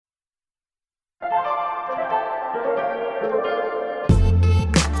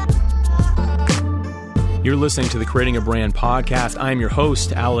You're listening to the Creating a Brand podcast. I'm your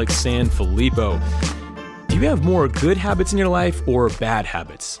host, Alex Sanfilippo. Do you have more good habits in your life or bad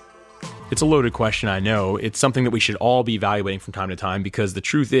habits? It's a loaded question, I know. It's something that we should all be evaluating from time to time because the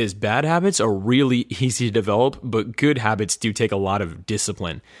truth is bad habits are really easy to develop, but good habits do take a lot of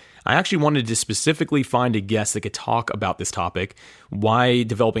discipline. I actually wanted to specifically find a guest that could talk about this topic, why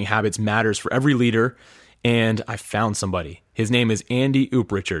developing habits matters for every leader, and I found somebody. His name is Andy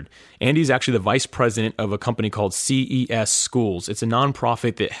Uprichard. Andy's actually the vice president of a company called CES Schools. It's a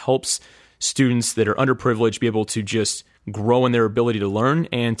nonprofit that helps students that are underprivileged be able to just grow in their ability to learn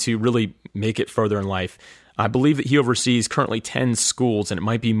and to really make it further in life. I believe that he oversees currently 10 schools, and it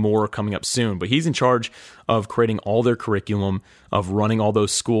might be more coming up soon, but he's in charge of creating all their curriculum, of running all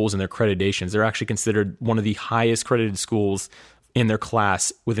those schools and their accreditations. They're actually considered one of the highest accredited schools in their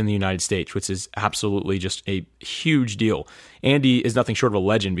class within the United States, which is absolutely just a huge deal. Andy is nothing short of a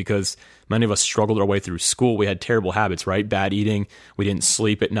legend because many of us struggled our way through school. We had terrible habits, right? Bad eating. We didn't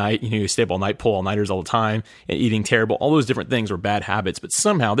sleep at night. You stay up all night, pull all-nighters all the time, and eating terrible. All those different things were bad habits. But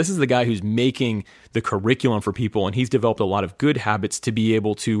somehow, this is the guy who's making the curriculum for people, and he's developed a lot of good habits to be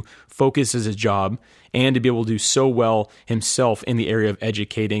able to focus as his job and to be able to do so well himself in the area of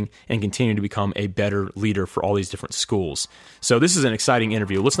educating and continue to become a better leader for all these different schools. So this is an exciting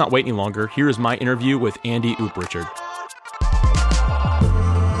interview. Let's not wait any longer. Here is my interview with Andy Uprichard.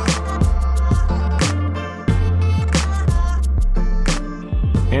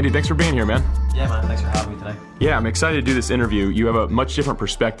 Andy, thanks for being here, man. Yeah, man. Thanks for having me today. Yeah, I'm excited to do this interview. You have a much different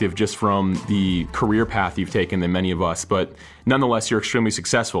perspective just from the career path you've taken than many of us, but nonetheless, you're extremely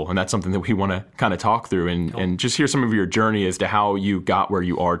successful, and that's something that we want to kind of talk through and just hear some of your journey as to how you got where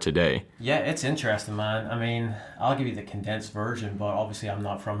you are today. Yeah, it's interesting, man. I mean, I'll give you the condensed version, but obviously I'm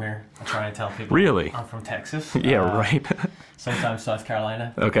not from here. I try and tell people Really? I'm from Texas. Yeah, right. Sometimes South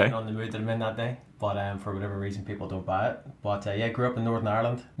Carolina, Okay. depending on the mood that I'm in that day. But for whatever reason, people don't buy it. But yeah, grew up in Northern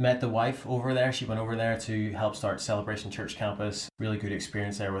Ireland. Met the wife over there. She went over there to help start Celebration Church Campus. Really good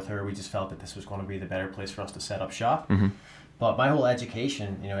experience there with her. We just felt that this was going to be the better place for us to set up shop. Mm-hmm. But my whole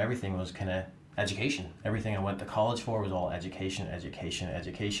education, everything was kind of education. Everything I went to college for was all education. And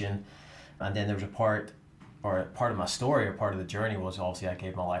then there was a part of my story, or part of the journey was obviously I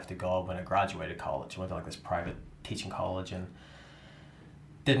gave my life to God when I graduated college. I went to like this private teaching college and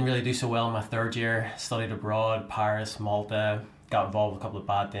didn't really do so well in my third year. Studied abroad, Paris, Malta, got involved with a couple of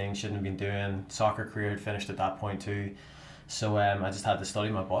bad things, shouldn't have been doing. Soccer career had finished at that point too. So I just had to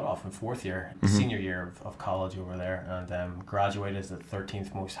study my butt off in fourth year, senior year of college over there, and graduated as the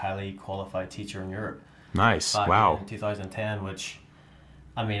 13th most highly qualified teacher in Europe. Nice. Back Wow. in 2010, which,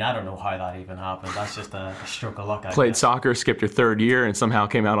 I mean, I don't know how that even happened. That's just a stroke of luck, I Played guess. Soccer, skipped your third year, and somehow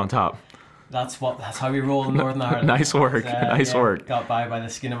came out on top. That's how we roll in Northern Ireland. Nice work. Nice work. Got by the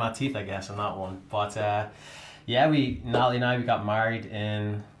skin of my teeth, I guess, on that one. But Natalie and I, we got married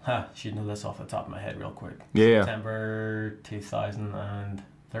in, should know this off the top of my head real quick. Yeah. September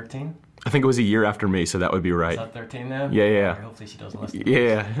 2013. I think it was a year after me, so that would be right. Is that 13 now? Yeah. Hopefully she doesn't listen to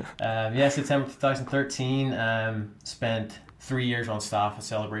Yeah. this. September 2013. Spent 3 years on staff at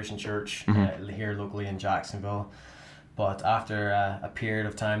Celebration Church here locally in Jacksonville. But after a period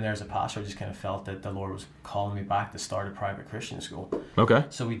of time there as a pastor, I just kind of felt that the Lord was calling me back to start a private Christian school. Okay.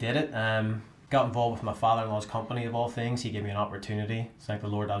 So we did it. Got involved with my father-in-law's company, of all things. He gave me an opportunity. Thank the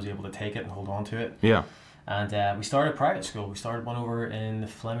Lord I was able to take it and hold on to it. Yeah. And we started a private school. We started one over in the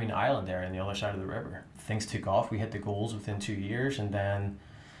Fleming Island area on the other side of the river. Things took off. We hit the goals within 2 years, and then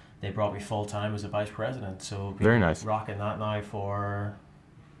they brought me full-time as a vice president. So very nice. Rocking that now for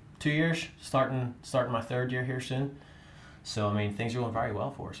 2 years, starting my third year here soon. So, I mean, things are going very well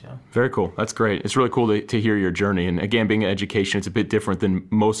for us, yeah. Very cool. That's great. It's really cool to hear your journey. And again, being in education, it's a bit different than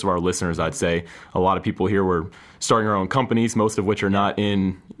most of our listeners, I'd say. A lot of people here were starting their own companies, most of which are not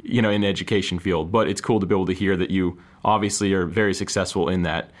in the education field. But it's cool to be able to hear that you obviously are very successful in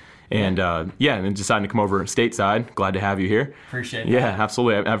that. And and then deciding to come over stateside. Glad to have you here. Appreciate that. Yeah,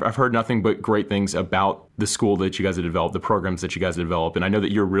 absolutely. I've heard nothing but great things about the school that you guys have developed, the programs that you guys have developed. And I know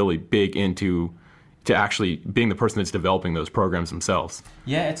that you're really big into actually being the person that's developing those programs themselves.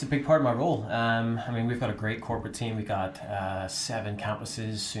 Yeah, it's a big part of my role. I mean, we've got a great corporate team. We've got 7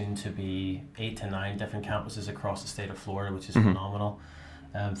 campuses, soon to be 8 to 9 different campuses across the state of Florida, which is phenomenal.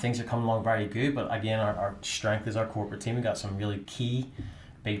 Things are coming along very good, but again, our strength is our corporate team. We've got some really key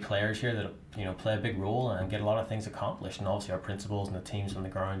big players here that play a big role and get a lot of things accomplished. And obviously our principals and the teams on the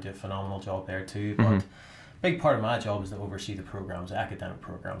ground do a phenomenal job there too. But a big part of my job is to oversee the programs, academic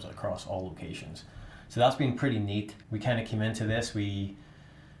programs across all locations. So that's been pretty neat. We kind of came into this, we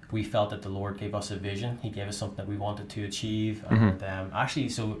we felt that the Lord gave us a vision. He gave us something that we wanted to achieve. And actually,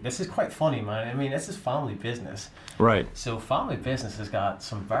 so this is quite funny, man. I mean, this is family business. Right. So family business has got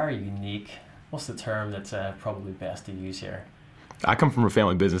some very unique, what's the term that's probably best to use here? I come from a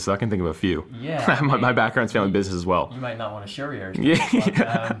family business, so I can think of a few. Yeah. my background's family business as well. You might not want to share yours.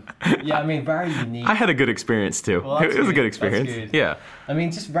 Yeah. But, yeah, I mean, very unique. I had a good experience too. Well, it was a good experience. That's good. Yeah. I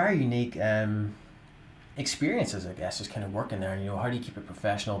mean, just very unique experiences, I guess, just kind of working there. You know, how do you keep it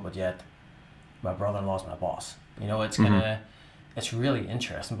professional, but yet my brother-in-law's my boss? You know, it's kind of, it's really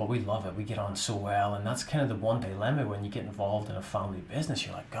interesting, but we love it. We get on so well, and that's kind of the one dilemma when you get involved in a family business.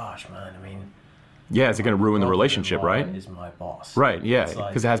 You're like, gosh, man, I mean... Yeah, is it going to ruin the relationship, right? Is my boss. Right, yeah,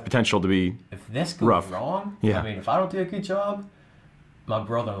 because it has potential to be if this goes rough. wrong, yeah. I mean, if I don't do a good job, my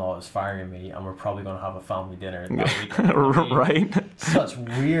brother-in-law is firing me, and we're probably going to have a family dinner that weekend. I mean, right? Such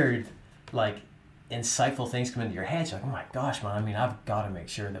weird, like, insightful things come into your head. You're like, oh my gosh, man, I mean, I've got to make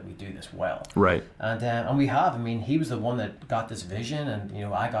sure that we do this well. Right. And we have. I mean, he was the one that got this vision, and, you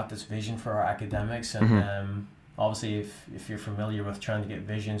know, I got this vision for our academics, and obviously if you're familiar with trying to get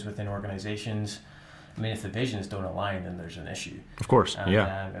visions within organizations, I mean, if the visions don't align, then there's an issue. Of course, and,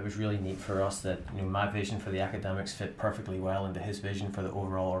 yeah. It was really neat for us that, you know, my vision for the academics fit perfectly well into his vision for the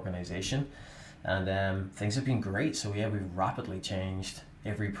overall organization. And things have been great. So, yeah, we've rapidly changed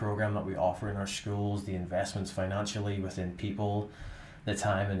every program that we offer in our schools. The investments financially within people, the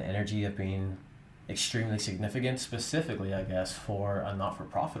time and energy have been extremely significant, specifically, I guess, for a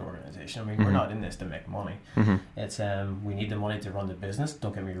not-for-profit organization. I mean, we're not in this to make money. It's we need the money to run the business,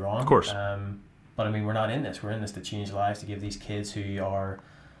 don't get me wrong. Of course. But I mean, we're not in this. We're in this to change lives, to give these kids who are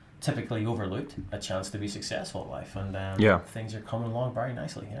typically overlooked a chance to be successful in life. And things are coming along very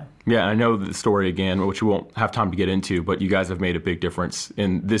nicely, yeah. Yeah, I know the story again, which we won't have time to get into, but you guys have made a big difference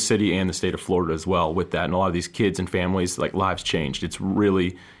in this city and the state of Florida as well with that. And a lot of these kids and families, like, lives changed. It's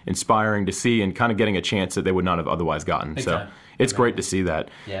really inspiring to see and kind of getting a chance that they would not have otherwise gotten. Exactly. So it's great to see that.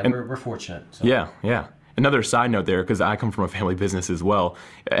 Yeah, and we're fortunate. So. Yeah. Another side note there, because I come from a family business as well.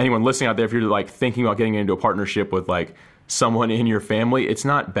 Anyone listening out there, if you're like thinking about getting into a partnership with like someone in your family, it's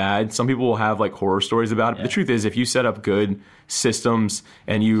not bad. Some people will have like horror stories about it. But the truth is, if you set up good systems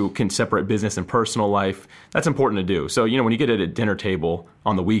and you can separate business and personal life, that's important to do. So, you know, when you get at a dinner table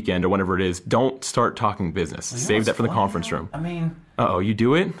on the weekend or whenever it is, don't start talking business. Well, Save that for the conference room. I mean... Uh-oh, you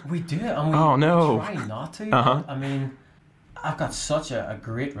do it? We do it. And no. We try not to. I mean, I've got such a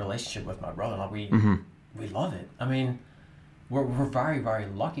great relationship with my brother. We love it. I mean, we're very, very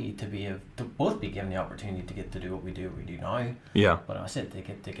lucky to both be given the opportunity to get to do what we do now. Yeah. But I said to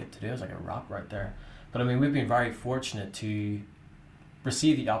get to do it was like a wrap right there. But I mean, we've been very fortunate to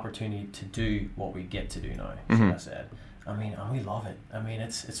receive the opportunity to do what we get to do now. So I said, I mean, and we love it. I mean,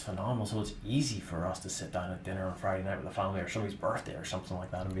 it's phenomenal. So it's easy for us to sit down at dinner on Friday night with the family or somebody's birthday or something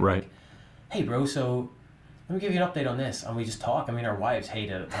like that and be like, hey, bro, so let me give you an update on this, and we just talk. I mean, our wives hate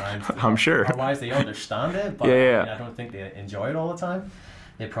it at times. I'm sure. Our wives, they understand it, but I don't think they enjoy it all the time.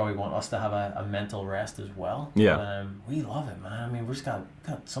 They probably want us to have a mental rest as well. Yeah. But, we love it, man. I mean, we've just got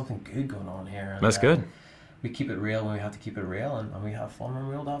something good going on here. And, that's good. We keep it real when we have to keep it real, and we have fun when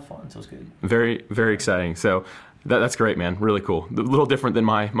we're able to have fun, so it's good. Very, very exciting. So that's great, man. Really cool. A little different than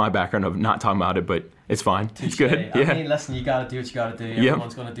my background of not talking about it, but it's fine. Touché. It's good. I mean, listen, you got to do what you got to do.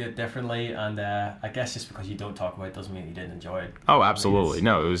 Everyone's going to do it differently, and I guess just because you don't talk about it doesn't mean you didn't enjoy it. Oh, absolutely. I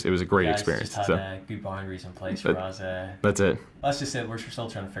mean, it was a great experience. Just had good boundaries in place for us. That's it. Let's just say we're still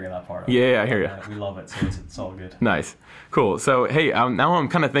trying to figure that part out. Yeah, I hear you. We love it, so it's all good. Nice. Cool. So, hey, now I'm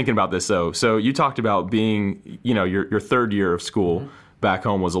kind of thinking about this, though. So you talked about being, you know, your third year of school back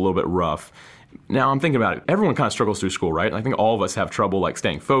home was a little bit rough. Now I'm thinking about it. Everyone kind of struggles through school, right? I think all of us have trouble like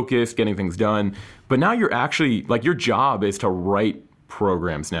staying focused, getting things done. But now you're actually like your job is to write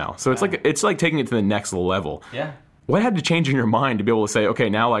programs now. So it's like taking it to the next level. Yeah. What had to change in your mind to be able to say, okay,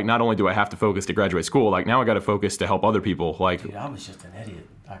 now like not only do I have to focus to graduate school, like now I got to focus to help other people. Like, dude, I was just an idiot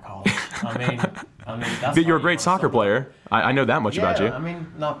at college. I mean, that's. But you're a great soccer player. I know that much about you. I mean,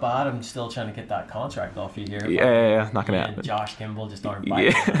 not bad. I'm still trying to get that contract off you here. Yeah, not gonna happen. Josh Kimball just aren't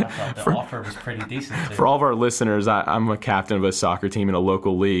biting. I thought the offer was pretty decent too. For all of our listeners, I'm a captain of a soccer team in a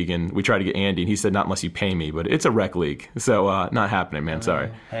local league, and we tried to get Andy, and he said not unless you pay me, but it's a rec league, so not happening, man.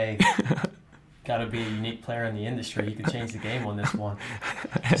 Sorry. Hey. Got to be a unique player in the industry. You could change the game on this one.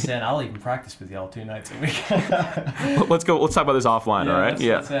 Just saying, I'll even practice with y'all 2 nights a week. Let's talk about this offline, all right?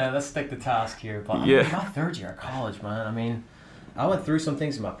 Let's stick to task here. But I mean, my third year of college, man. I mean, I went through some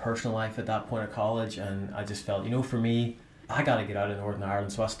things in my personal life at that point of college, and I just felt, you know, for me, I got to get out of Northern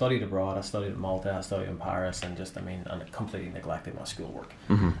Ireland. So I studied abroad. I studied at Malta. I studied in Paris, and I completely neglected my schoolwork.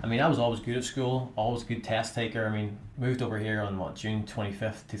 I mean, I was always good at school, always a good test taker. I mean, moved over here on June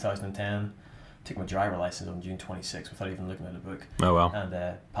 25th, 2010. Took my driver license on June 26th without even looking at a book. Oh, wow. And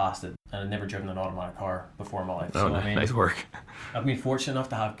passed it. And I'd never driven an automatic car before in my life. Oh, so, I mean, nice work. I've been fortunate enough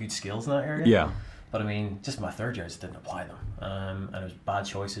to have good skills in that area. Yeah. But I mean, just my third year, I just didn't apply them. And it was bad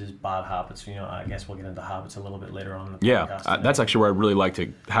choices, bad habits. You know, I guess we'll get into habits a little bit later on in the podcast. That's actually where I'd really like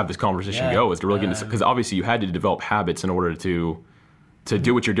to have this conversation go, is to really get into, because obviously you had to develop habits in order to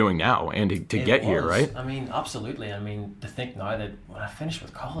do what you're doing now and to get here, right? I mean, absolutely. I mean, to think now that when I finished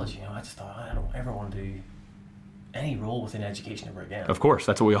with college, you know, I just thought, I don't ever want to do any role within education ever again. Of course,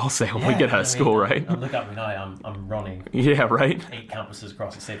 that's what we all say when we get out of school, right? And look at me now, I'm running 8 campuses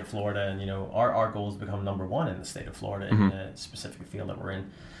across the state of Florida, and you know, our goal is to become number one in the state of Florida in the specific field that we're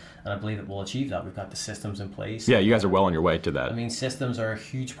in. And I believe that we'll achieve that. We've got the systems in place. Yeah, you guys are well on your way to that. I mean, systems are a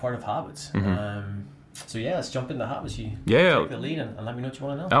huge part of habits. So yeah, let's jump into habits. You take the lead and let me know what you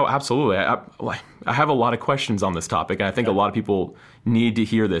want to know. Oh, absolutely. I have a lot of questions on this topic, and I think a lot of people need to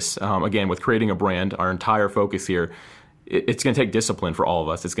hear this. Again, with creating a brand, our entire focus here, it's going to take discipline for all of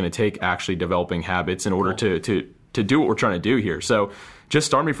us. It's going to take actually developing habits in order to do what we're trying to do here. So just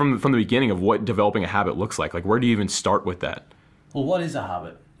start me from the beginning of what developing a habit looks like. Like, where do you even start with that? Well, what is a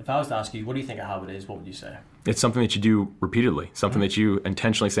habit? If I was to ask you, what do you think a habit is, what would you say? It's something that you do repeatedly, something that you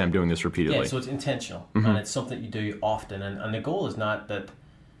intentionally say, I'm doing this repeatedly. Yeah, so it's intentional, and it's something you do often. And the goal is not that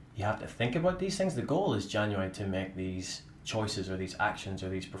you have to think about these things. The goal is genuinely to make these choices or these actions or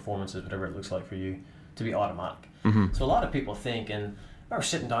these performances, whatever it looks like for you, to be automatic. So a lot of people think, and I was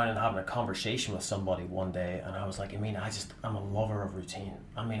sitting down and having a conversation with somebody one day, and I was like, I mean, I'm a lover of routine.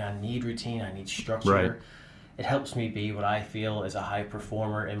 I mean, I need routine, I need structure. Right. It helps me be what I feel is a high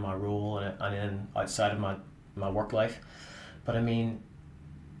performer in my role and in outside of my work life. But I mean,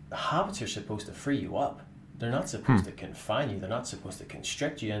 habits are supposed to free you up. They're not supposed to confine you. They're not supposed to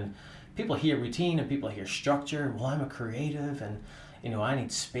constrict you. And people hear routine and people hear structure. Well, I'm a creative and, you know, I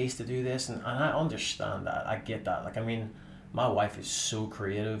need space to do this. And I understand that. I get that. Like, I mean, my wife is so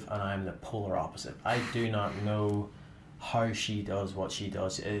creative and I'm the polar opposite. I do not know how she does what she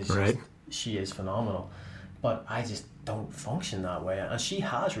does. It is right. She is phenomenal. But I just don't function that way. And she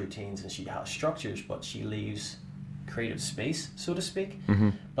has routines and she has structures, but she leaves creative space, so to speak.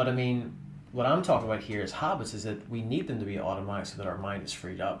 But I mean, what I'm talking about here is habits, is that we need them to be automatic so that our mind is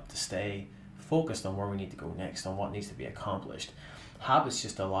freed up to stay focused on where we need to go next, on what needs to be accomplished. Habits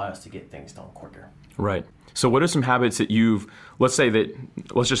just allow us to get things done quicker. Right. So what are some habits that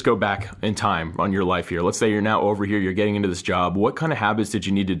let's just go back in time on your life here. Let's say you're now over here, you're getting into this job. What kind of habits did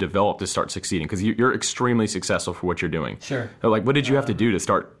you need to develop to start succeeding? Because you're extremely successful for what you're doing. Sure. Like, what did you have to do to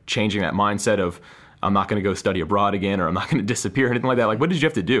start changing that mindset of, I'm not going to go study abroad again, or I'm not going to disappear, or anything like that? Like, what did you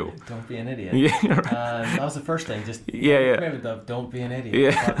have to do? Don't be an idiot. Yeah. That was the first thing. Just don't be an idiot.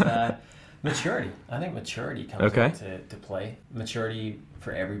 Yeah. But, maturity. I think maturity comes into play. Maturity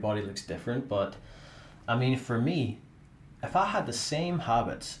for everybody looks different, but I mean, for me, if I had the same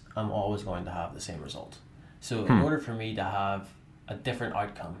habits, I'm always going to have the same result. So in order for me to have a different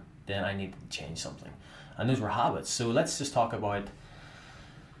outcome, then I needed to change something. And those were habits. So let's just talk about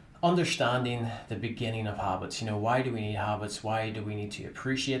understanding the beginning of habits. You know, why do we need habits? Why do we need to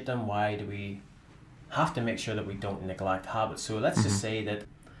appreciate them? Why do we have to make sure that we don't neglect habits? So let's just say that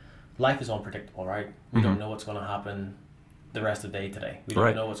life is unpredictable, right? We don't know what's going to happen the rest of the day today. We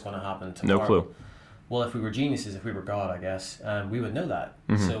don't know what's going to happen tomorrow. No clue. Well, if we were geniuses, if we were God, I guess, we would know that.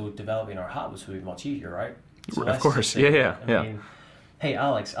 So developing our habits would be much easier, right? So of course, I mean, hey,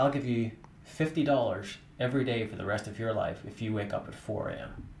 Alex, I'll give you $50 every day for the rest of your life if you wake up at 4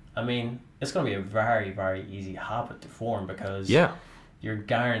 a.m. I mean, it's going to be a very, very easy habit to form because you're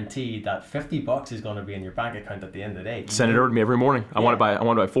guaranteed that $50 is going to be in your bank account at the end of the day. Send it over to me every morning. I want it by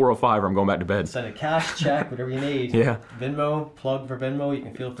 4:05 or I'm going back to bed. Send a cash, check, whatever you need. Yeah. Venmo, plug for Venmo. You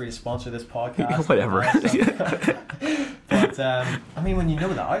can feel free to sponsor this podcast. Whatever. But, I mean, when you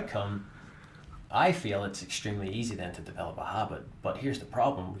know the outcome, I feel it's extremely easy then to develop a habit. But here's the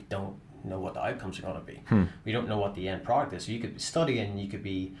problem. We don't know what the outcomes are going to be. We don't know what the end product is. So you could be studying, you could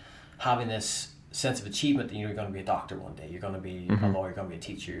be having this sense of achievement that you're going to be a doctor one day, you're going to be a lawyer, you're going to be a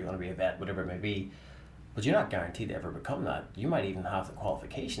teacher, you're going to be a vet, whatever it may be. But you're not guaranteed to ever become that. You might even have the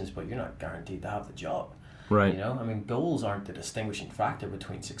qualifications, but you're not guaranteed to have the job. Right. You know, I mean, goals aren't the distinguishing factor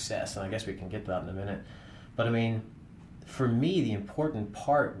between success, and I guess we can get to that in a minute. But I mean, for me, the important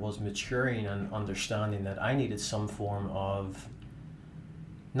part was maturing and understanding that I needed some form of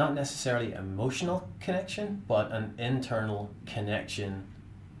not necessarily emotional connection, but an internal connection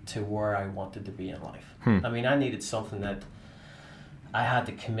to where I wanted to be in life. I mean, I needed something that I had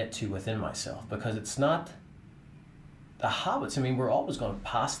to commit to within myself, because it's not the habits. I mean, we're always going to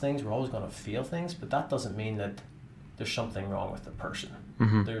pass things, we're always going to feel things, but that doesn't mean that there's something wrong with the person.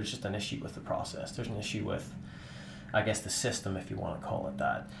 There's just an issue with the process. There's an issue with, I guess, the system, if you want to call it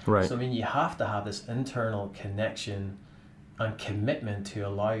that. Right. So I mean, you have to have this internal connection and commitment to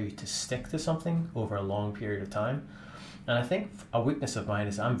allow you to stick to something over a long period of time. And I think a weakness of mine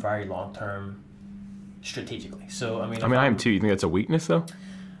is I'm very long-term strategically. So I mean, I am too. You think that's a weakness though?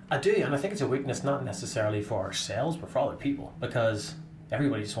 I do, and I think it's a weakness not necessarily for ourselves, but for other people, because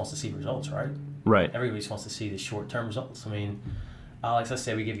everybody just wants to see results, right? Right. Everybody just wants to see the short-term results. I mean, Alex, let's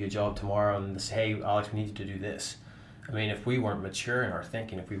say we give you a job tomorrow and they say, hey, Alex, we need you to do this. I mean, if we weren't mature in our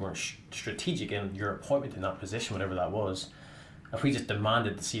thinking, if we weren't strategic in your appointment in that position, whatever that was, if we just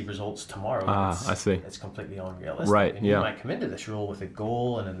demanded to see results tomorrow, I see. It's completely unrealistic. Right, and you might come into this role with a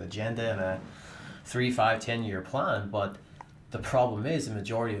goal and an agenda and a 3, 5, 10-year plan, but the problem is the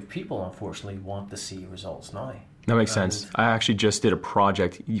majority of people, unfortunately, want to see results now. That makes sense. I actually just did a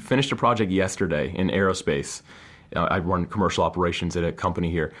project. You finished a project yesterday in aerospace. I run commercial operations at a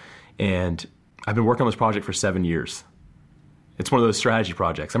company here, and I've been working on this project for 7 years. It's one of those strategy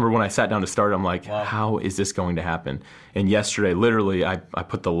projects. I remember when I sat down to start, I'm like, wow, how is this going to happen? And yesterday, literally, I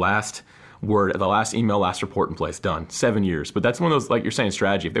put the last word, the last email, last report in place, done. 7 years. But that's one of those, like you're saying,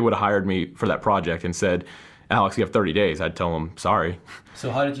 strategy. If they would have hired me for that project and said, Alex, you have 30 days, I'd tell them, sorry.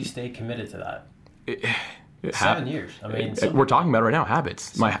 So how did you stay committed to that? 7 years. I mean, we're talking about it right now,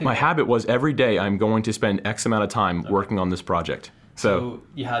 habits. My habit was every day I'm going to spend X amount of time working on this project. So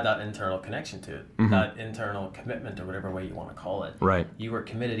you had that internal connection to it, that internal commitment, or whatever way you want to call it. Right. You were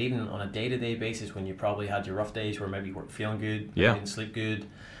committed even on a day-to-day basis when you probably had your rough days where maybe you weren't feeling good, yeah, you didn't sleep good,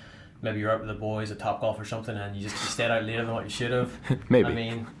 maybe you're out with the boys at Topgolf or something and you stayed out later than what you should have. Maybe. I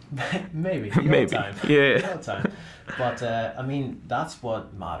mean, maybe. Maybe. Time. Yeah. Time. But I mean, that's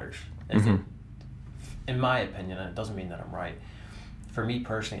what matters. In my opinion, and it doesn't mean that I'm right, for me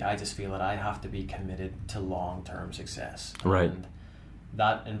personally, I just feel that I have to be committed to long-term success. Right. And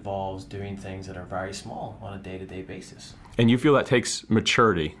that involves doing things that are very small on a day-to-day basis. And you feel that takes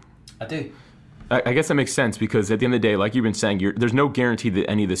maturity? I do. I guess that makes sense, because at the end of the day, like you've been saying, there's no guarantee that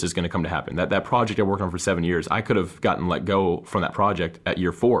any of this is going to come to happen. That project I worked on for 7 years, I could have gotten let go from that project at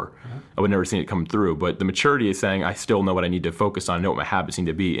year 4. I would never seen it come through. But the maturity is saying I still know what I need to focus on, know what my habits need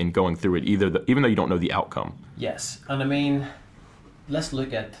to be, and going through it, even though you don't know the outcome. Yes. And I mean, let's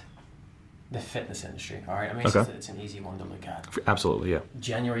look at the fitness industry, all right? I mean, okay. It's an easy one to look at. Absolutely, yeah.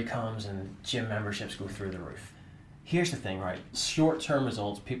 January comes and gym memberships go through the roof. Here's the thing, right? Short-term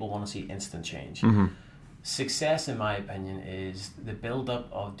results, people want to see instant change. Success, in my opinion, is the build-up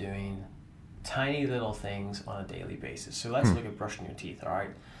of doing tiny little things on a daily basis. So let's look at brushing your teeth, all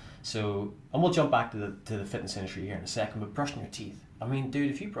right? So, and we'll jump back to the fitness industry here in a second, but brushing your teeth. I mean, dude,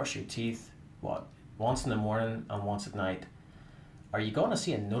 if you brush your teeth, once in the morning and once at night, are you going to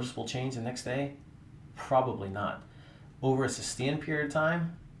see a noticeable change the next day? Probably not. Over a sustained period of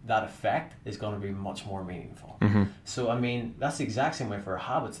time, that effect is going to be much more meaningful. So, I mean, that's the exact same way for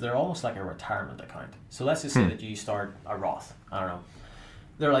habits. They're almost like a retirement account. So let's just say that you start a Roth. I don't know.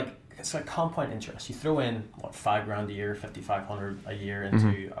 They're like, it's like compound interest. You throw in, $5,000 a year, $5,500 a year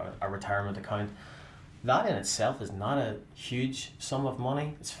into a retirement account. That in itself is not a huge sum of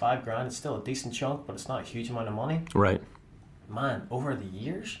money. It's $5,000. It's still a decent chunk, but it's not a huge amount of money. Right. Man, over the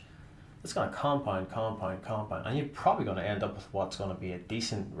years, it's going to compound, and you're probably going to end up with what's going to be a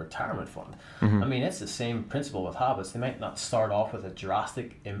decent retirement fund. I mean, it's the same principle with habits. They might not start off with a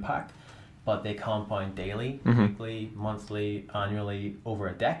drastic impact, but they compound daily, weekly, monthly, annually, over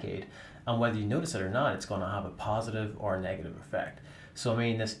a decade. And whether you notice it or not, it's going to have a positive or a negative effect. So, I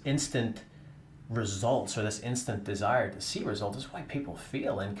mean, this instant results, or this instant desire to see results, is why people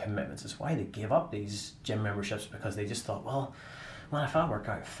fail in commitments. It's why they give up these gym memberships, because they just thought, well, man, if I work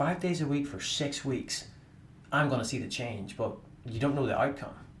out 5 days a week for 6 weeks, I'm going to see the change. But you don't know the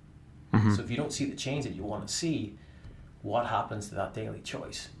outcome. So if you don't see the change that you want to see, what happens to that daily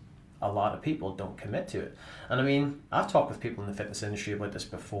choice? A lot of people don't commit to it. And I mean, I've talked with people in the fitness industry about this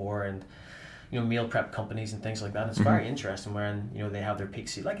before, and meal prep companies and things like that. And it's very interesting when they have their peak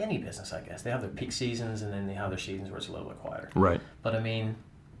season, like any business, I guess. They have their peak seasons, and then they have their seasons where it's a little bit quieter. Right. But I mean,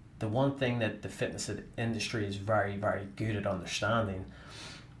 the one thing that the fitness industry is very, very good at understanding,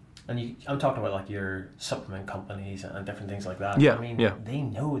 and I'm talking about like your supplement companies and different things like that. Yeah. I mean, they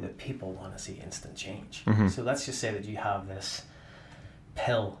know that people want to see instant change. So let's just say that you have this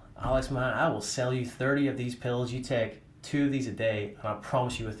pill. Alex, man, I will sell you 30 of these pills. You take 2 of these a day, and I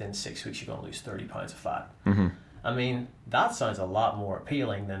promise you within 6 weeks you're going to lose 30 pounds of fat. I mean, that sounds a lot more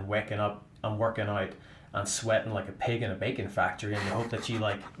appealing than waking up and working out and sweating like a pig in a bacon factory, and you hope that you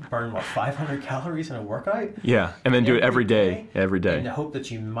like burn 500 calories in a workout. Yeah, and then do it every day. In the hope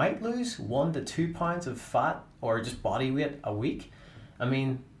that you might lose 1 to 2 pounds of fat or just body weight a week. I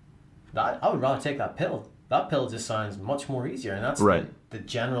mean, I would rather take that pill. That pill just sounds much more easier, and that's right. the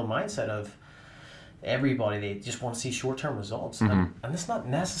general mindset of everybody. They just want to see short-term results, and it's not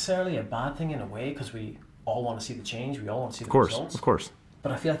necessarily a bad thing in a way, because we all want to see the change. We all want to see the results. Of course.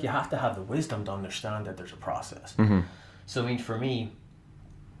 But I feel like you have to have the wisdom to understand that there's a process. So I mean, for me,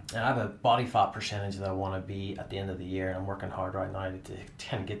 I have a body fat percentage that I want to be at the end of the year, and I'm working hard right now to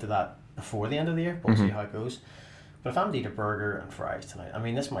kind of get to that before the end of the year. We'll see how it goes. But if I'm to eat a burger and fries tonight, I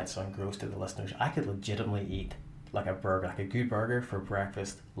mean, this might sound gross to the listeners. I could legitimately eat like a burger, like a good burger for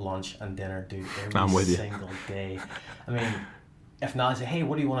breakfast, lunch, and dinner, dude, every single day. I mean, if not, I say, hey,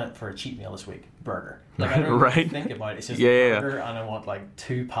 what do you want for a cheat meal this week? Burger. Like, I don't really think about it. It's just a burger, and I want like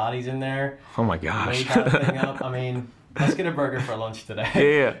 2 patties in there. Oh my gosh. Weigh that thing up. I mean, let's get a burger for lunch today.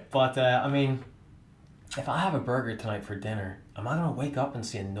 Yeah. But, I mean, if I have a burger tonight for dinner, am I going to wake up and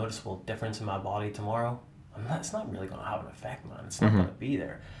see a noticeable difference in my body tomorrow? It's not really going to have an effect, man. It's not going to be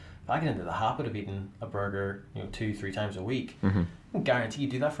there. If I get into the habit of eating a burger, 2-3 times a week, I can guarantee you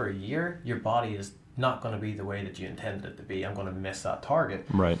do that for a year, your body is not going to be the way that you intended it to be. I'm going to miss that target.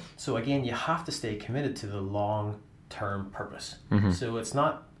 Right. So again, you have to stay committed to the long-term purpose. So it's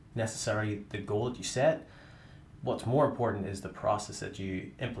not necessarily the goal that you set. What's more important is the process that you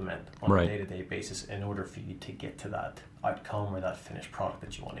implement on a day-to-day basis in order for you to get to that outcome or that finished product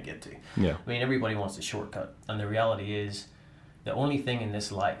that you want to get to. Yeah. I mean, everybody wants a shortcut, and the reality is the only thing in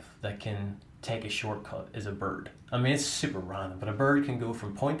this life that can take a shortcut is a bird. I mean, it's super random, but a bird can go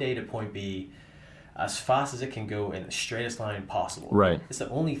from point A to point B as fast as it can go in the straightest line possible. Right. It's the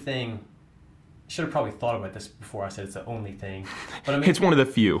only thing. I should have probably thought about this before I said it's the only thing. But I mean, it's one of the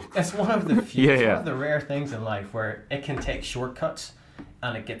few. It's one of the few. Yeah, it's one of the rare things in life where it can take shortcuts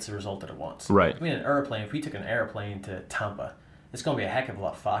and it gets the result that it wants. Right. I mean, an airplane, if we took an airplane to Tampa, it's going to be a heck of a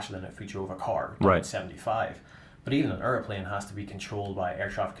lot faster than if we drove a car at 75. But even an airplane has to be controlled by air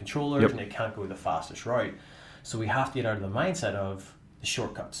traffic controllers, and they can't go the fastest route. So we have to get out of the mindset of the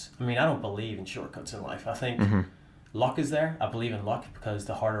shortcuts. I mean, I don't believe in shortcuts in life. I think luck is there. I believe in luck because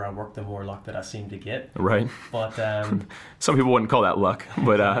the harder I work, the more luck that I seem to get. Right. But some people wouldn't call that luck,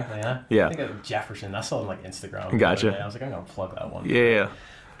 but yeah. I think of Jefferson. I saw him like Instagram. Gotcha. I was like, I'm gonna plug that one. Yeah.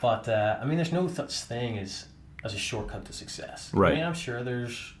 But I mean, there's no such thing as a shortcut to success. Right. I mean, I'm sure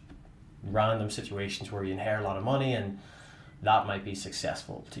there's random situations where you inherit a lot of money and that might be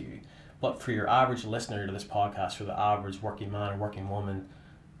successful to you. But for your average listener to this podcast, for the average working man or working woman,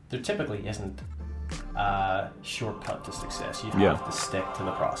 there typically isn't a shortcut to success. You have to stick to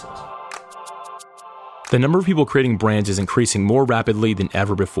the process. The number of people creating brands is increasing more rapidly than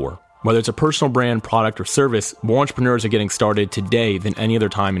ever before. Whether it's a personal brand, product, or service, more entrepreneurs are getting started today than any other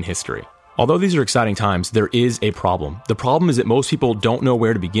time in history. Although these are exciting times, there is a problem. The problem is that most people don't know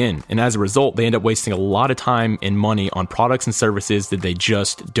where to begin, and as a result, they end up wasting a lot of time and money on products and services that they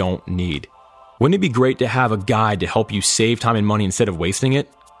just don't need. Wouldn't it be great to have a guide to help you save time and money instead of wasting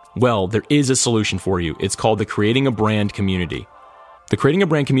it? Well, there is a solution for you. It's called the Creating a Brand Community. The Creating a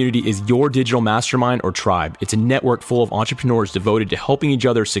Brand Community is your digital mastermind or tribe. It's a network full of entrepreneurs devoted to helping each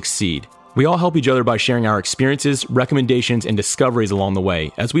other succeed. We all help each other by sharing our experiences, recommendations, and discoveries along the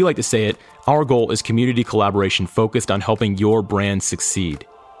way. As we like to say it, our goal is community collaboration focused on helping your brand succeed.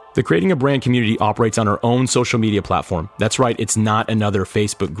 The Creating a Brand Community operates on our own social media platform. That's right, it's not another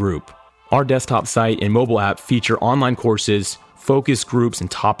Facebook group. Our desktop site and mobile app feature online courses, focus groups, and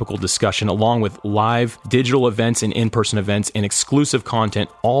topical discussion, along with live digital events and in-person events and exclusive content,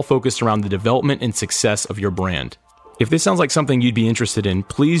 all focused around the development and success of your brand. If this sounds like something you'd be interested in,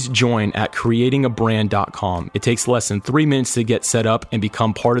 please join at creatingabrand.com. It takes less than 3 minutes to get set up and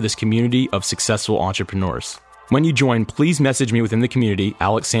become part of this community of successful entrepreneurs. When you join, please message me within the community,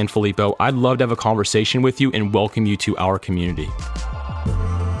 Alex Sanfilippo. I'd love to have a conversation with you and welcome you to our community.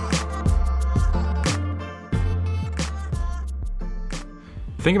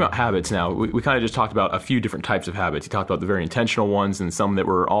 Think about habits now. We kind of just talked about a few different types of habits. You talked about the very intentional ones and some that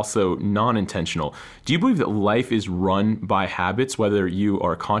were also non-intentional. Do you believe that life is run by habits, whether you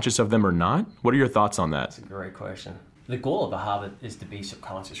are conscious of them or not? What are your thoughts on that? That's a great question. The goal of a habit is to be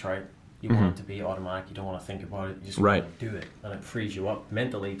subconscious, right? You want it to be automatic. You don't want to think about it. You just want to do it. And it frees you up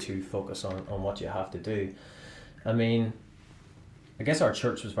mentally to focus on what you have to do. I mean, I guess our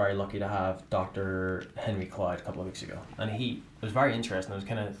church was very lucky to have Dr. Henry Cloud a couple of weeks ago. And it was very interesting. It was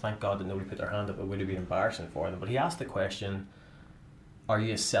kind of, thank God that nobody put their hand up. It would have been embarrassing for them. But he asked the question, are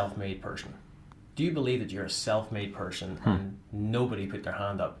you a self-made person? Do you believe that you're a self-made person? And nobody put their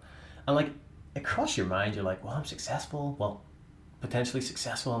hand up. And like, it crosses your mind. You're like, well, I'm successful. Well, potentially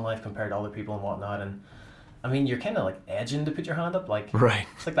successful in life compared to other people and whatnot. And I mean, you're kind of like edging to put your hand up. Like, right.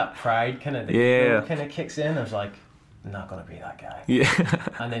 It's like that pride kind of, kind of kicks in. I was like, I'm not going to be that guy. Yeah.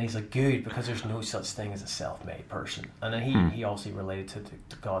 And then he's like, good, because there's no such thing as a self-made person. And then he obviously related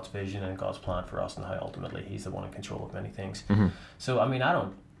to God's vision and God's plan for us and how ultimately he's the one in control of many things. So, I mean, I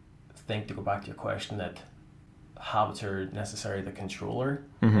don't think, to go back to your question, that habits are necessarily the controller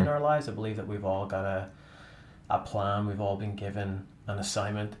in our lives. I believe that we've all got a plan. We've all been given an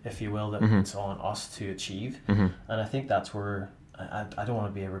assignment, if you will, that it's on us to achieve. And I think that's where, I don't want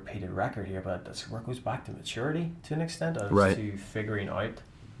to be a repeated record here, but that's where it goes back to maturity to an extent, as to figuring out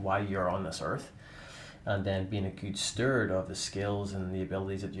why you're on this earth, and then being a good steward of the skills and the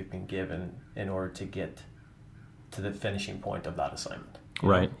abilities that you've been given in order to get to the finishing point of that assignment.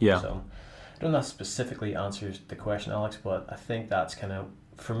 Right, yeah. So I don't know if that specifically answers the question, Alex, but I think that's kind of,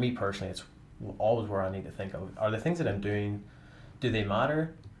 for me personally, it's always where I need to think of, are the things that I'm doing, do they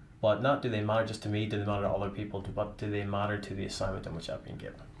matter? But not do they matter just to me, do they matter to other people, but do they matter to the assignment in which I've been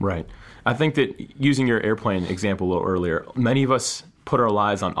given? Right. I think that, using your airplane example a little earlier, many of us put our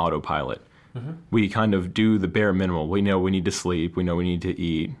lives on autopilot. We kind of do the bare minimum. We know we need to sleep, we know we need to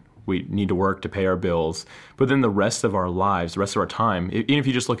eat, we need to work to pay our bills. But then the rest of our lives, the rest of our time, even if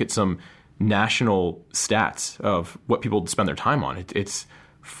you just look at some national stats of what people spend their time on, it's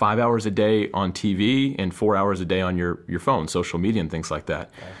 5 hours a day on TV and 4 hours a day on your phone, social media and things like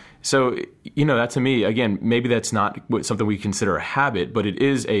that. Right. So, that to me, again, maybe that's not something we consider a habit, but it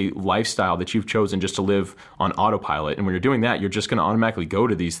is a lifestyle that you've chosen just to live on autopilot. And when you're doing that, you're just going to automatically go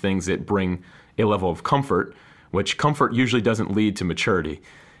to these things that bring a level of comfort, which comfort usually doesn't lead to maturity.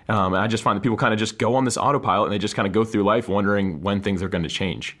 And I just find that people kind of just go on this autopilot and they just kind of go through life wondering when things are going to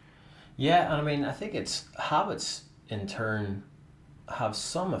change. Yeah, and I mean, I think it's habits in turn have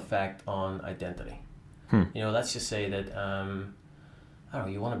some effect on identity. Let's just say that, I don't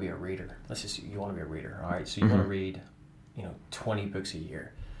know, you want to be a reader. You want to be a reader, all right? So you want to read, 20 books a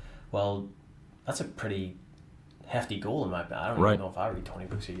year. Well, that's a pretty hefty goal in my opinion. I don't even know if I read 20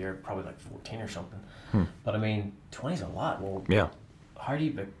 books a year, probably like 14 or something. But I mean, 20 is a lot. Well, how do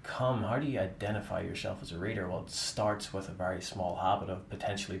you identify yourself as a reader? Well, it starts with a very small habit of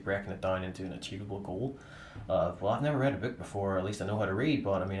potentially breaking it down into an achievable goal. I've never read a book before, or at least I know how to read,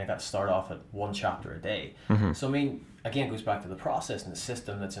 but I mean, I got to start off at one chapter a day. So I mean, again, it goes back to the process and the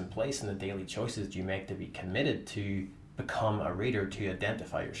system that's in place and the daily choices that you make to be committed to become a reader, to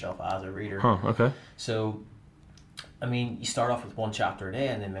identify yourself as a reader. Okay. So, I mean, you start off with one chapter a day,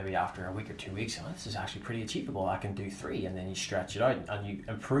 and then maybe after a week or 2 weeks, this is actually pretty achievable. I can do 3, and then you stretch it out and you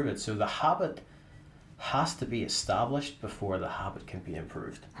improve it. So the habit has to be established before the habit can be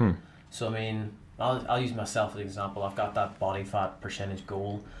improved. So, I mean, I'll use myself as an example. I've got that body fat percentage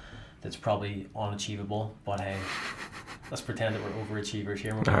goal that's probably unachievable, but hey, let's pretend that we're overachievers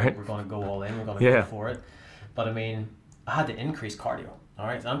here. We're going to go all in. We're going to go for it. But I mean, I had to increase cardio. All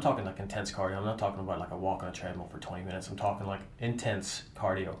right, I'm talking like intense cardio. I'm not talking about like a walk on a treadmill for 20 minutes. I'm talking like intense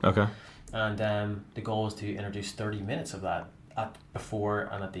cardio. Okay. And the goal was to introduce 30 minutes of that before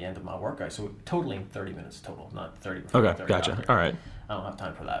and at the end of my workout. So totaling 30 minutes total, not 30 before. Okay, 30 gotcha. After. All right. I don't have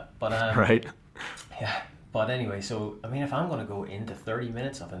time for that. But right. Yeah. But anyway, so I mean, if I'm going to go into 30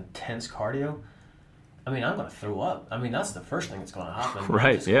 minutes of intense cardio, I mean, I'm going to throw up. I mean, that's the first thing that's going to happen. Right.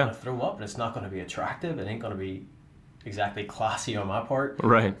 I'm just going to throw up, and it's not going to be attractive. It ain't going to be exactly classy on my part.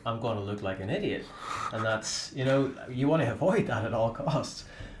 Right. I'm going to look like an idiot, and that's, you want to avoid that at all costs.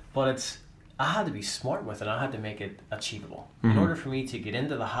 But I had to be smart with it. I had to make it achievable in order for me to get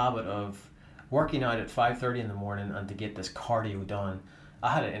into the habit of working out at 5:30 in the morning and to get this cardio done. I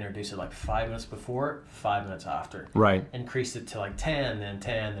had to introduce it like 5 minutes before, 5 minutes after. Right. Increased it to like 10, then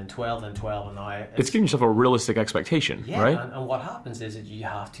 10, then 12, then 12, and now it's giving yourself a realistic expectation, right? And what happens is that you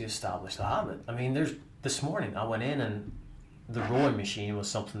have to establish the habit. I mean, this morning I went in and the rowing machine was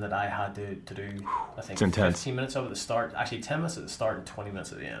something that I had to do, I think, 15 minutes over the start, actually 10 minutes at the start and 20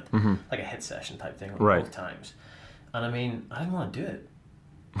 minutes at the end. Like a hit session type thing both times. And I mean, I didn't want to do it.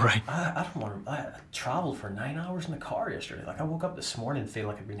 Right. I don't want to. I traveled for 9 hours in the car yesterday. Like, I woke up this morning feeling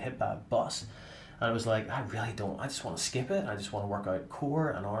like I'd been hit by a bus. And I was like, I just want to skip it. I just want to work out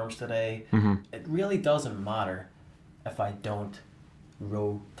core and arms today. It really doesn't matter if I don't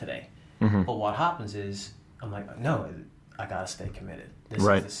row today. But what happens is, I'm like, no, I got to stay committed. This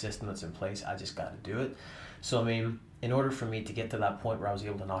is the system that's in place. I just got to do it. So, I mean, in order for me to get to that point where I was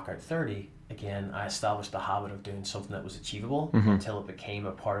able to knock out 30, again, I established the habit of doing something that was achievable until it became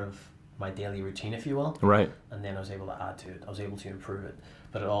a part of my daily routine, if you will. Right. And then I was able to add to it. I was able to improve it.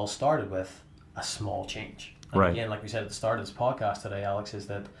 But it all started with a small change. And again, like we said at the start of this podcast today, Alex, is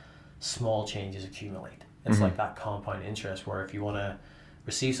that small changes accumulate. It's like that compound interest where if you want to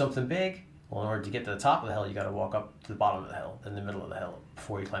receive something big, well, in order to get to the top of the hill, you got to walk up to the bottom of the hill, in the middle of the hill,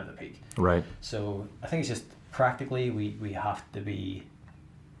 before you climb the peak. Right. So I think it's just practically we have to be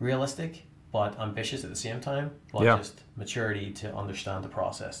realistic but ambitious at the same time, but just maturity to understand the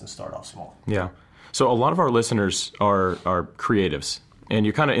process and start off small. Yeah. So a lot of our listeners are creatives, and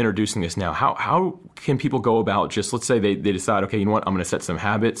you're kind of introducing this now. How can people go about just, let's say they decide, okay, you know what, I'm going to set some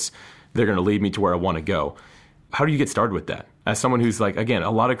habits. They're going to lead me to where I want to go. How do you get started with that? As someone who's like, again,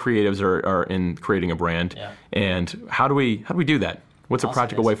 a lot of creatives are in creating a brand, and how do we do that? What's a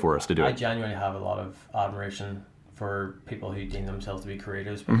practical way for us to do it? I genuinely have a lot of admiration for people who deem themselves to be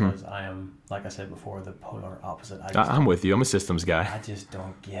creatives, because I am, like I said before, the polar opposite. I'm with you. I'm a systems guy. I just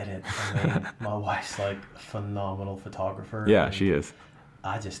don't get it. I mean, my wife's like a phenomenal photographer. Yeah, she is.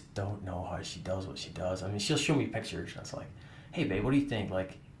 I just don't know how she does what she does. I mean, she'll show me pictures, and it's like, hey, babe, what do you think?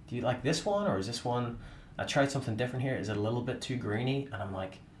 Like, do you like this one, or is this one? I tried something different here. Is it a little bit too grainy? And I'm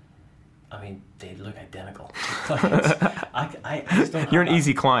like, I mean, they look identical. Like, I just don't. You're an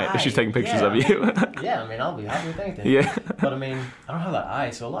easy client. She's taking pictures of you. Yeah, I mean, I'll be happy with anything. Yeah. But I mean, I don't have that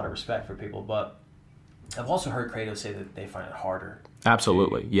eye, so a lot of respect for people. But I've also heard creatives say that they find it harder.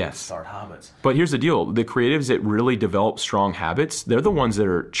 Absolutely, yes. Start habits. But here's the deal. The creatives that really develop strong habits, they're the ones that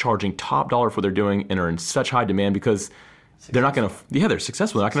are charging top dollar for what they're doing and are in such high demand because they're not going to, they're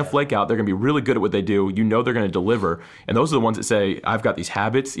successful. They're not going to flake out. They're going to be really good at what they do. You know they're going to deliver. And those are the ones that say, I've got these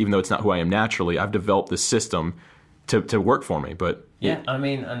habits, even though it's not who I am naturally. I've developed this system to work for me. But yeah, I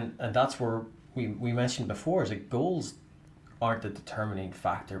mean, and that's where we mentioned before, is that goals aren't the determining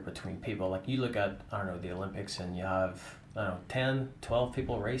factor between people. Like, you look at, I don't know, the Olympics, and you have, I don't know, 10, 12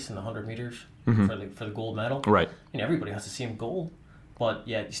 people race in the 100 meters for the gold medal. Right. And everybody has the same goal. But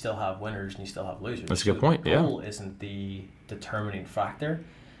yet you still have winners and you still have losers. That's a good point, the goal isn't the determining factor.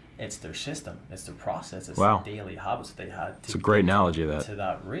 It's their system. It's their process. It's the daily habits that they had It's a great analogy of that. To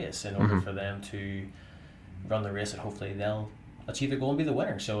that race in order for them to run the race, and hopefully they'll achieve their goal and be the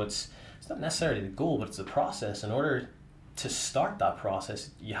winner. So it's not necessarily the goal, but it's the process. In order to start that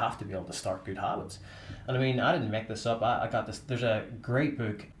process, you have to be able to start good habits. And I mean, I didn't make this up. I got this. There's a great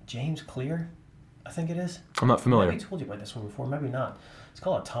book, James Clear, I think it is. I'm not familiar. Maybe I told you about this one before, maybe not. It's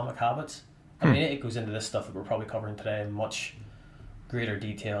called Atomic Habits. I mean, it goes into this stuff that we're probably covering today in much greater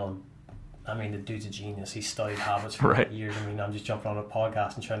detail. I mean, the dude's a genius. He studied habits for years. I mean, I'm just jumping on a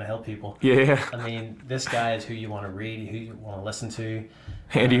podcast and trying to help people. Yeah. I mean, this guy is who you want to read, who you want to listen to.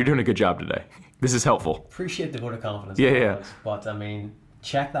 Andy, you're doing a good job today. This is helpful. Appreciate the vote of confidence. Yeah. But I mean,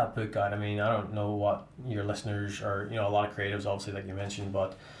 check that book out. I mean, I don't know what your listeners are, a lot of creatives, obviously, like you mentioned,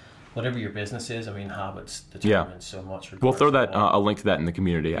 but whatever your business is, I mean, habits determine so much. We'll throw that a link to that in the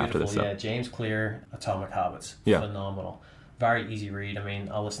community after this. Yeah, James Clear, Atomic Habits. Yeah. Phenomenal. Very easy read. I mean,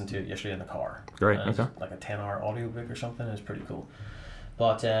 I listened to it yesterday in the car. Great, okay. It's like a 10-hour audiobook or something. It's pretty cool.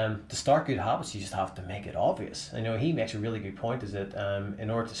 But to start good habits, you just have to make it obvious. He makes a really good point, is that in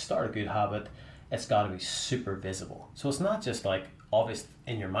order to start a good habit, it's got to be super visible. So it's not just like obvious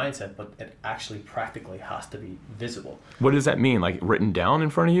in your mindset, but it actually practically has to be visible. What does that mean? Like written down in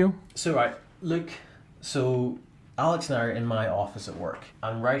front of you? So so Alex and I are in my office at work,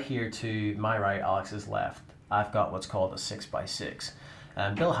 and right here to my right, Alex's left, I've got what's called a 6x6.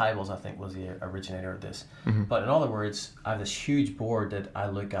 And Bill Hybels, I think, was the originator of this. But in other words, I have this huge board that I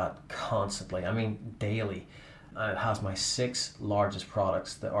look at constantly. I mean, daily. It has my 6 largest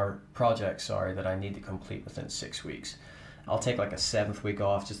projects that I need to complete within 6 weeks. I'll take like a 7th week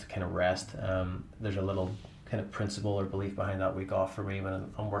off just to kind of rest. There's a little kind of principle or belief behind that week off for me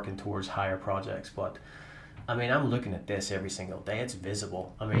when I'm working towards higher projects. But I mean, I'm looking at this every single day. It's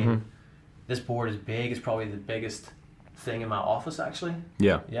visible. I mean, this board is big. It's probably the biggest thing in my office, actually.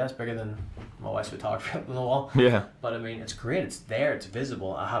 Yeah, it's bigger than my wife's photography up on the wall. Yeah. But I mean, it's great. It's there. It's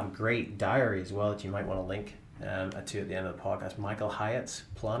visible. I have a great diary as well that you might want to link to at the end of the podcast. Michael Hyatt's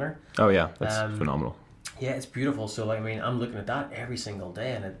planner. Oh yeah, that's phenomenal. Yeah, it's beautiful. So like, I mean, I'm looking at that every single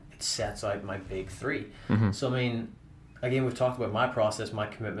day, and it sets out my big 3. So I mean, again, we've talked about my process, my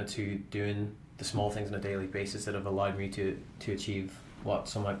commitment to doing the small things on a daily basis that have allowed me to achieve what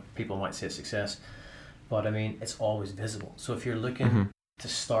some people might say success. But I mean, it's always visible. So if you're looking to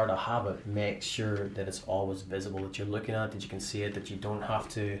start a habit, make sure that it's always visible, that you're looking at, that you can see it, that you don't have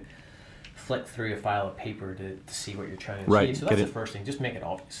to flick through a file of paper to see what you're trying to achieve. So that's the first thing. Just make it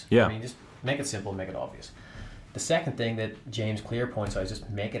obvious. Yeah. I mean, just make it simple, make it obvious. The second thing that James Clear points out is just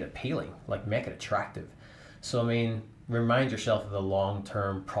make it appealing, like make it attractive. So I mean, remind yourself of the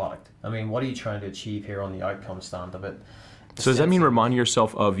long-term product. I mean, what are you trying to achieve here on the outcome stand of it? So does that mean reminding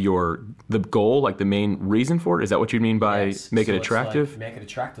yourself of the goal, like the main reason for it? Is that what you mean by make it attractive? Like, make it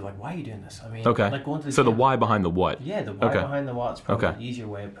attractive. Like, why are you doing this? I mean, okay. like going to the so gym. The why behind the what. Yeah, the why behind the what's probably an easier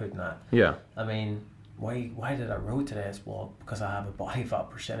way of putting that. Yeah. I mean, why did I row today? It's because I have a body fat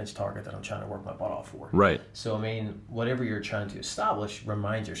percentage target that I'm trying to work my butt off for. Right. So, I mean, whatever you're trying to establish,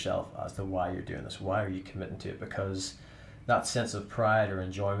 remind yourself as to why you're doing this. Why are you committing to it? Because that sense of pride or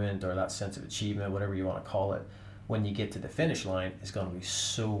enjoyment or that sense of achievement, whatever you want to call it, when you get to the finish line, is going to be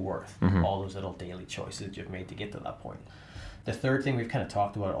so worth all those little daily choices you've made to get to that point. The third thing we've kind of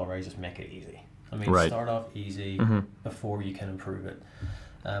talked about already is just make it easy. I mean, start off easy before you can improve it.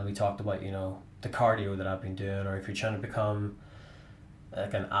 We talked about, the cardio that I've been doing, or if you're trying to become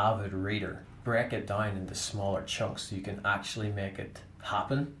like an avid reader, break it down into smaller chunks so you can actually make it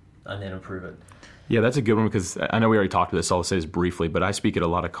happen and then improve it. Yeah, that's a good one, because I know we already talked about this, I'll say this briefly, but I speak at a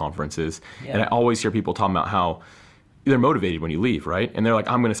lot of conferences, and I always hear people talking about how they're motivated when you leave, right? And they're like,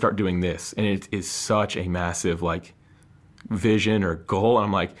 I'm going to start doing this. And it is such a massive, like, vision or goal. And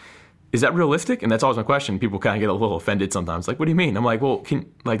I'm like, is that realistic? And that's always my question. People kind of get a little offended sometimes. Like, what do you mean? I'm like, well,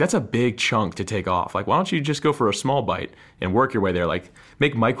 that's a big chunk to take off. Like, why don't you just go for a small bite and work your way there? Like,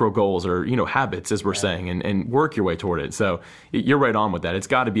 make micro goals or, habits, as we're saying, and work your way toward it. So you're right on with that. It's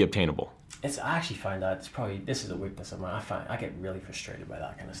got to be obtainable. I actually find that this is a weakness of mine. I get really frustrated by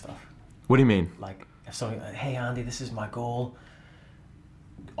that kind of stuff. What do you mean? Like, if somebody, hey Andy, this is my goal.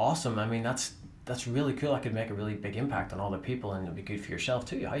 Awesome. I mean, that's really cool. I could make a really big impact on other people, and it'd be good for yourself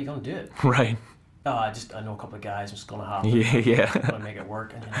too. How are you going to do it? Right. I know a couple of guys. I'm just going to have I'm going to make it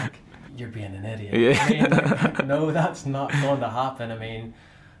work. And you're like, you're being an idiot. Yeah. I mean, no, that's not going to happen. I mean,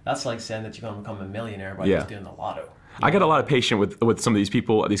 that's like saying that you're going to become a millionaire by just doing the lotto. I got a lot of patience with some of these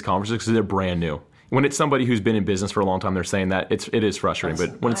people at these conferences because they're brand new. When it's somebody who's been in business for a long time, they're saying that it is frustrating.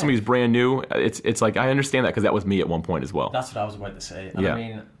 But when it's somebody who's brand new, it's like, I understand that, because that was me at one point as well. That's what I was about to say. And I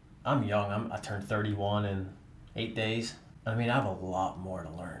mean, I'm young. I turned 31 in 8 days. I mean, I have a lot more to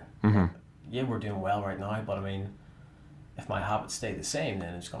learn. Mm-hmm. Yeah, we're doing well right now, but I mean, if my habits stay the same,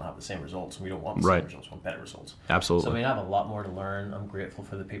 then it's going to have the same results. We don't want the same results, we want better results. Absolutely. So I mean, I have a lot more to learn. I'm grateful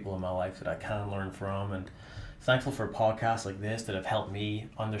for the people in my life that I can learn from, and thankful for podcasts like this that have helped me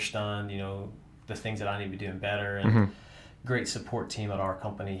understand, the things that I need to be doing better, and great support team at our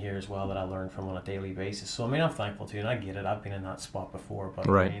company here as well that I learn from on a daily basis. So I mean, I'm thankful too, and I get it. I've been in that spot before, but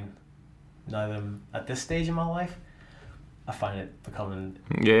I mean, now that I'm at this stage in my life, I find it becoming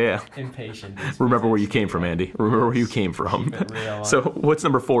impatient. Remember where you came from, Andy. Remember where you came from. Keep it real. So what's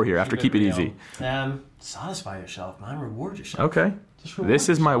number 4 here after keep it easy? Satisfy yourself, man. Reward yourself. Okay. This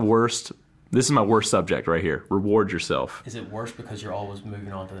is my worst subject right here. Reward yourself. Is it worse because you're always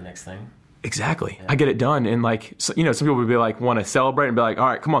moving on to the next thing? Exactly. Yeah. I get it done, and like, some people would be like, want to celebrate and be like, all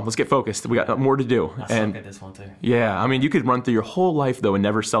right, come on, let's get focused. We got more to do. I suck at this one too. Yeah, I mean, you could run through your whole life though and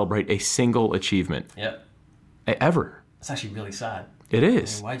never celebrate a single achievement. Yep. Ever. It's actually really sad. It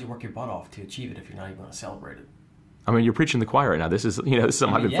is. I mean, why'd you work your butt off to achieve it if you're not even going to celebrate it? I mean, you're preaching the choir right now. This is something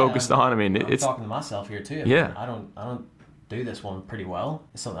I've been focused on. I mean, I'm it's talking to myself here too. I don't do this one pretty well.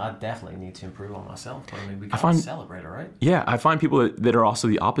 It's something I definitely need to improve on myself. But I mean, we got to celebrate it, right? Yeah, I find people that are also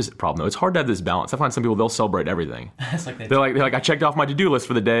the opposite problem though. It's hard to have this balance. I find some people, they'll celebrate everything. It's like they're like, I checked off my to-do list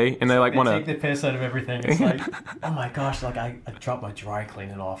for the day, and they like want to take the piss out of everything. It's like, oh my gosh, like I dropped my dry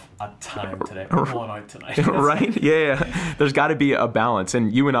cleaning off a time today. I'm going out tonight. Right? Yeah. There's got to be a balance,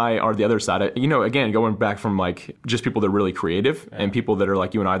 and you and I are the other side. Again, going back from like just people that are really creative and people that are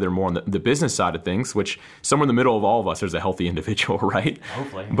like you and I that are more on the business side of things, which somewhere in the middle of all of us, there's a healthy individual, right?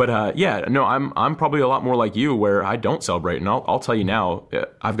 Hopefully. But I'm probably a lot more like you, where I don't celebrate, and I'll tell you now,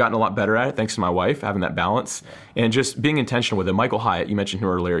 I've gotten a lot better at it thanks to my wife, having that balance and just being intentional with it. Michael Hyatt, you mentioned him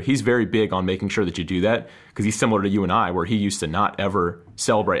earlier, he's very big on making sure that you do that, because he's similar to you and I, where he used to not ever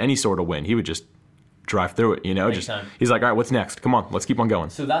celebrate any sort of win. He would just drive through it, he's like, all right, what's next? Come on, let's keep on going.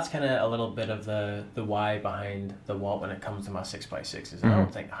 So that's kind of a little bit of the why behind the what when it comes to my 6x6s. I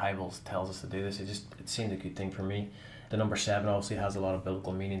don't think Hybels tells us to do this. It seemed a good thing for me. The number 7 obviously has a lot of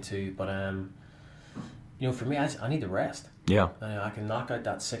biblical meaning too, but for me, I need to rest. Yeah. I can knock out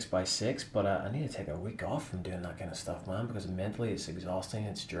that 6x6, but I need to take a week off from doing that kind of stuff, man, because mentally it's exhausting,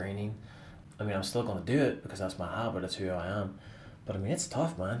 it's draining. I mean, I'm still going to do it because that's my habit, that's who I am. But I mean, it's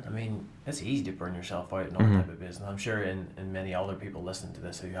tough, man. I mean, it's easy to burn yourself out in all type of business. I'm sure in many other people listening to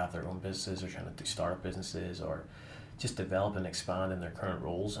this who have their own businesses or trying to do startup businesses or just develop and expand in their current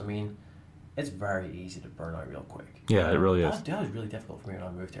roles. I mean, it's very easy to burn out real quick. Yeah, it really is. That was really difficult for me when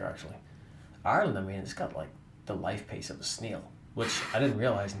I moved here, actually. Ireland, I mean, it's got like the life pace of a snail, which I didn't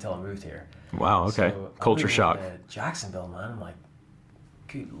realize until I moved here. Wow, okay. So culture shock. Jacksonville, man, I'm like,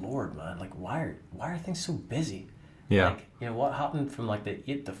 good Lord, man, like why are things so busy? Yeah. Like, you know, what happened from like the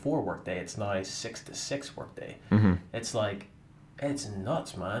 8 to 4 workday, it's now 6 to 6 workday. It's like, it's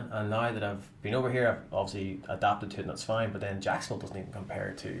nuts, man. And now that I've been over here, I've obviously adapted to it and that's fine, but then Jacksonville doesn't even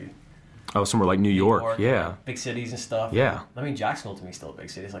compare to... Oh, somewhere like New York. Yeah. Like big cities and stuff. Yeah. I mean, Jacksonville to me is still a big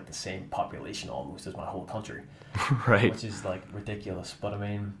city. It's like the same population almost as my whole country. Right. Which is like ridiculous. But I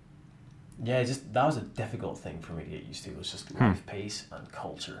mean, yeah, just that was a difficult thing for me to get used to. It was just life pace and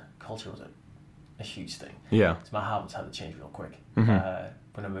culture. Culture was a huge thing. Yeah. So my habits had to change real quick when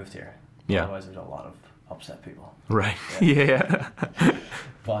I moved here. Yeah. Otherwise, there's a lot of upset people. Right. Yeah.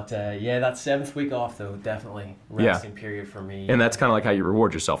 But yeah, that 7th week off though, definitely resting period for me. And that's kind of like how you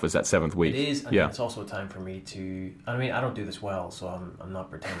reward yourself, is that 7th week. It is, and it's also a time for me to, I mean, I don't do this well, so I'm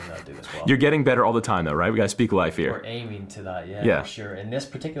not pretending that I do this well. You're getting better all the time though, right? We got to speak life here. We're aiming to that, yeah, for sure. In this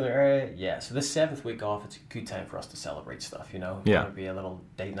particular area, yeah. So this 7th week off, it's a good time for us to celebrate stuff, you know? Yeah. Whether it be a little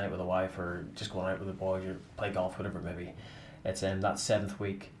date night with a wife or just going out with the boys or play golf, whatever it may be. It's that 7th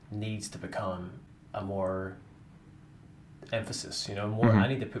week needs to become a more emphasis, you know, more. I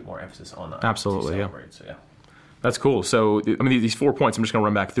need to put more emphasis on that. Absolutely, yeah. So yeah, that's cool. So I mean, these 4 points, I'm just going to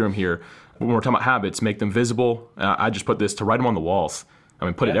run back through them here. When we're talking about habits, make them visible. I just put this to write them on the walls. I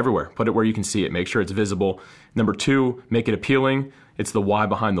mean, put it everywhere. Put it where you can see it. Make sure it's visible. Number 2, make it appealing. It's the why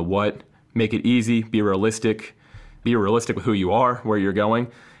behind the what. Make it easy. Be realistic. Be realistic with who you are, where you're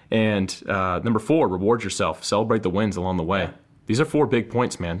going. And number 4, reward yourself. Celebrate the wins along the way. Yeah. These are 4 big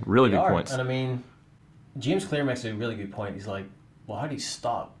points, man. Really big points. And I mean, James Clear makes a really good point. He's like, well, how do you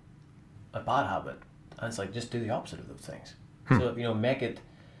stop a bad habit? And it's like, just do the opposite of those things. So, you know, make it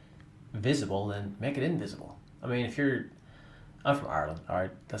visible, then make it invisible. I mean, I'm from Ireland, all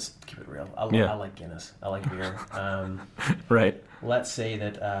right, let's keep it real. I like Guinness. I like beer. Right. Let's say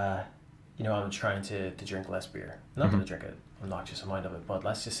that, you know, I'm trying to drink less beer. I'm not going to drink an obnoxious amount of it, but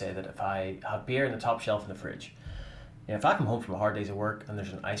let's just say that if I have beer in the top shelf in the fridge, you know, if I come home from a hard day's of work and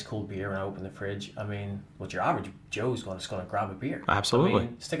there's an ice cold beer and I open the fridge, I mean, what your average Joe's just going to grab a beer. Absolutely. I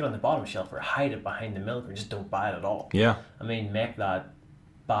mean, stick it on the bottom shelf or hide it behind the milk or just don't buy it at all. Yeah. I mean, make that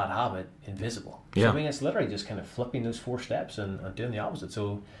bad habit invisible. So, I mean, it's literally just kind of flipping those 4 steps and doing the opposite.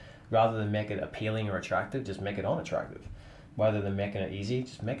 So rather than make it appealing or attractive, just make it unattractive. Rather than making it easy,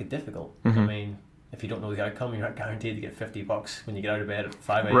 just make it difficult. I mean, if you don't know the outcome, you're not guaranteed to get $50 when you get out of bed at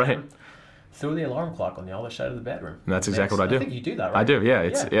 5 a.m. Right. Throw the alarm clock on the other side of the bedroom. And that's exactly what I do. I think you do that, right? I do, yeah.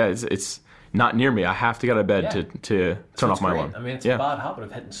 It's not near me. I have to get out of bed to turn off my alarm. I mean, it's a bad habit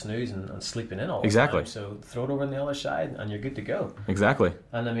of hitting snooze and sleeping in all the time. So throw it over on the other side and you're good to go. Exactly.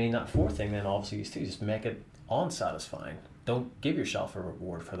 And I mean, that 4th thing then obviously is to just make it unsatisfying. Don't give yourself a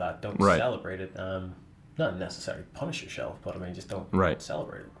reward for that. Don't celebrate it. Not necessarily punish yourself, but I mean, just don't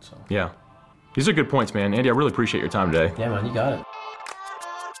celebrate it. So yeah. These are good points, man. Andy, I really appreciate your time today. Yeah, man, you got it.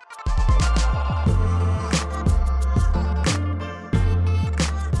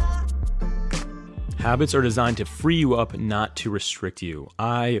 Habits are designed to free you up, not to restrict you.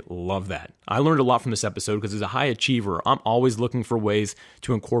 I love that. I learned a lot from this episode because as a high achiever, I'm always looking for ways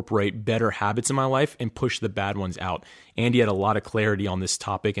to incorporate better habits in my life and push the bad ones out. Andy had a lot of clarity on this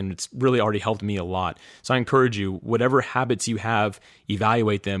topic and it's really already helped me a lot. So I encourage you, whatever habits you have,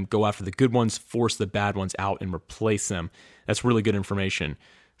 evaluate them, go after the good ones, force the bad ones out and replace them. That's really good information.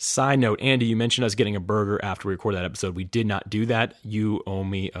 Side note, Andy, you mentioned us getting a burger after we recorded that episode. We did not do that. You owe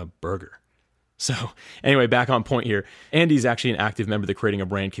me a burger. So anyway, back on point here. Andy's actually an active member of the Creating a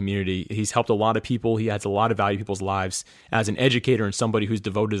Brand community. He's helped a lot of people. He adds a lot of value to people's lives. As an educator and somebody who's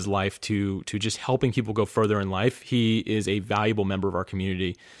devoted his life to just helping people go further in life, he is a valuable member of our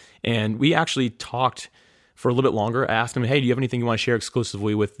community. And we actually talked for a little bit longer. I asked him, hey, do you have anything you want to share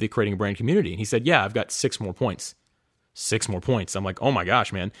exclusively with the Creating a Brand community? And he said, yeah, I've got 6 more points. 6 more points. I'm like, oh my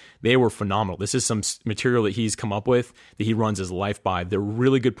gosh, man, they were phenomenal. This is some material that he's come up with that he runs his life by. They're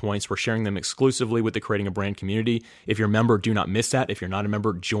really good points. We're sharing them exclusively with the Creating a Brand community. If you're a member, do not miss that. If you're not a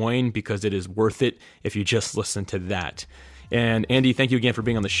member, join because it is worth it if you just listen to that. And Andy, thank you again for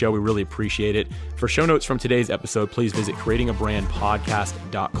being on the show. We really appreciate it. For show notes from today's episode, please visit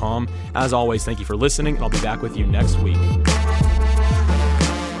creatingabrandpodcast.com. As always, thank you for listening. I'll be back with you next week.